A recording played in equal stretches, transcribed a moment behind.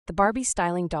The Barbie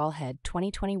Styling Doll Head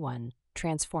 2021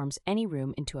 transforms any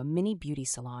room into a mini beauty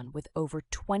salon with over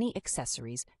 20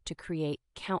 accessories to create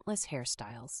countless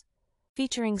hairstyles.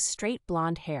 Featuring straight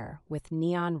blonde hair with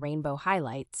neon rainbow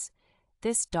highlights,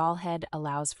 this doll head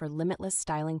allows for limitless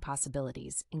styling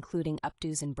possibilities, including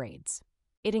updos and braids.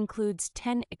 It includes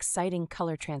 10 exciting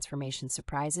color transformation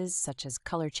surprises, such as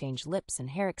color change lips and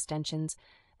hair extensions,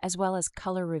 as well as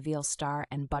color reveal star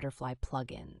and butterfly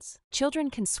plug-ins. Children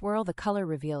can swirl the color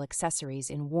reveal accessories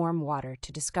in warm water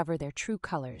to discover their true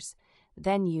colors,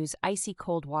 then use icy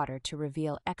cold water to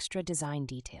reveal extra design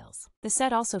details. The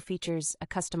set also features a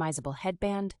customizable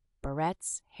headband,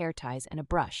 barrettes, hair ties, and a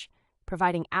brush,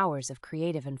 providing hours of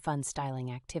creative and fun styling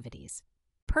activities.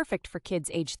 Perfect for kids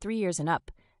aged 3 years and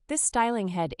up, this styling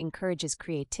head encourages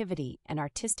creativity and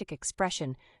artistic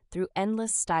expression through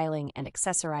endless styling and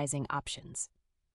accessorizing options.